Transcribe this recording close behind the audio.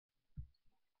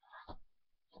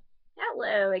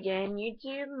Hello again,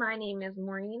 YouTube. My name is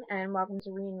Maureen, and welcome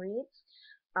to Reen Reads.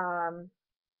 Um,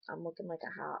 I'm looking like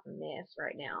a hot mess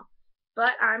right now,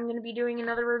 but I'm going to be doing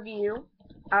another review.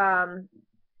 Let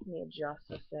me adjust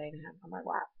this thing I have on my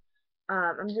lap.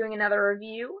 I'm doing another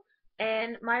review,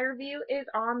 and my review is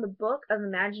on the Book of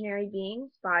Imaginary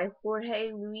Beings by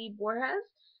Jorge Luis Borges.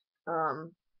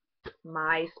 Um,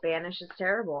 my Spanish is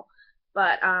terrible,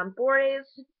 but Borges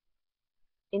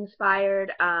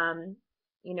inspired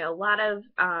a lot of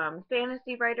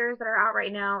fantasy writers that are out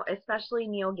right now, especially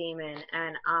Neil Gaiman,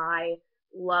 and I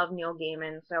love Neil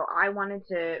Gaiman, so I wanted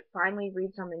to finally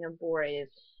read something of Borges,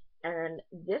 and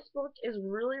this book is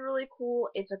really, really cool.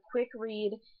 It's a quick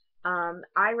read.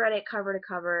 I read it cover to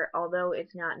cover, although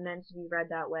it's not meant to be read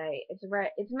that way.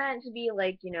 It's meant to be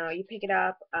like, you pick it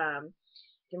up, you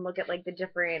can look at like the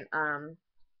different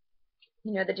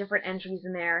the different entries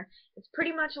in there. It's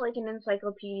pretty much like an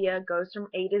encyclopedia, goes from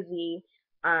A to Z,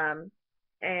 um,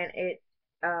 and it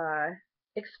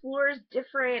explores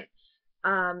different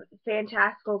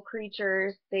fantastical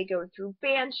creatures. They go through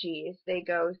banshees, they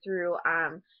go through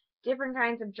different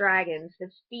kinds of dragons,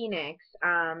 the phoenix,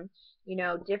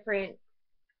 different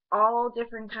all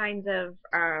different kinds of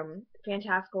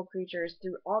fantastical creatures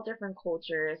through all different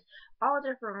cultures, all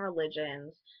different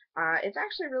religions. It's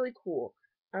actually really cool.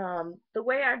 The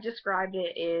way I've described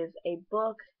it is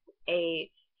a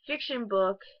fiction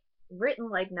book written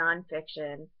like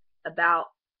nonfiction about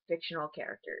fictional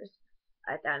characters,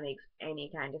 if that makes any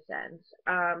kind of sense.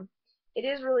 It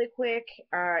is really quick.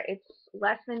 It's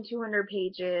less than 200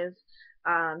 pages.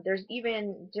 There's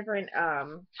even different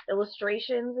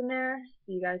illustrations in there,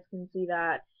 so you guys can see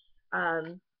that.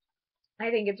 I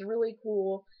think it's really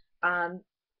cool.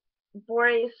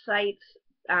 Borges cites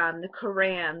the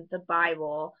Quran, the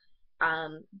Bible,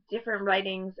 different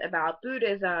writings about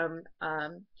Buddhism,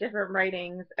 different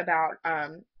writings about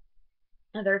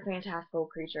other fantastical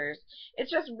creatures.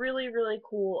 It's just really, really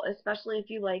cool, especially if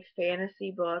you like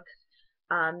fantasy books.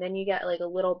 Then you get like a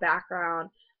little background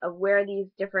of where these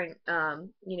different,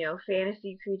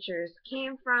 fantasy creatures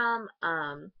came from,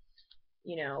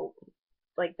 you know,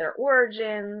 like their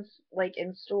origins, like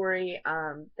in story.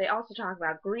 They also talk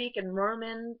about Greek and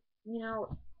Roman,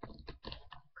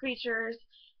 creatures.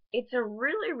 It's a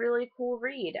really, really cool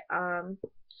read. I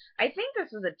think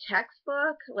this is a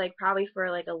textbook, like probably for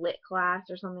like a lit class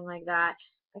or something like that.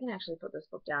 I can actually put this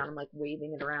book down. I'm like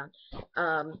waving it around.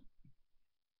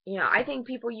 I think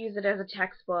people use it as a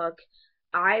textbook.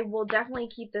 I will definitely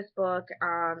keep this book,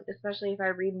 especially if I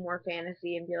read more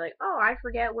fantasy and be like, oh, I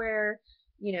forget where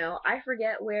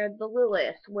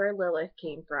Lilith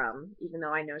came from, even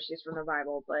though I know she's from the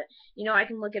Bible, but, I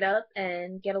can look it up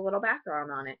and get a little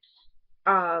background on it.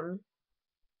 Um,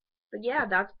 but yeah,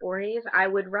 that's Borges. I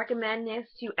would recommend this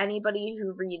to anybody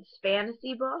who reads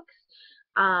fantasy books.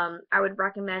 I would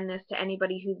recommend this to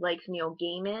anybody who likes Neil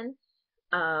Gaiman.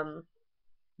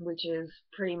 Which is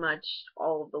pretty much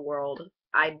all of the world.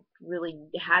 I really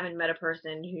haven't met a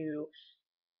person who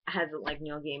hasn't liked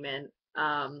Neil Gaiman.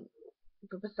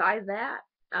 But besides that,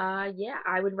 yeah,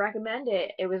 I would recommend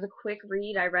it. It was a quick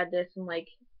read. I read this in like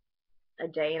a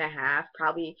day and a half,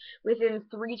 probably within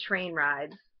 3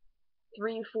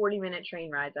 40-minute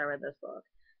train rides. I read this book,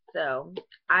 so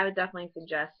I would definitely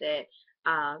suggest it.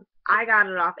 I got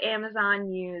it off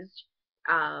Amazon used.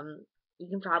 You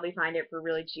can probably find it for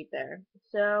really cheap there.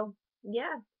 So,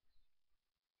 yeah.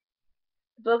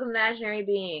 Book of Imaginary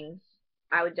Beings.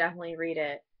 I would definitely read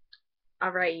it.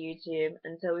 Alright, YouTube.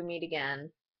 Until we meet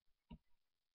again.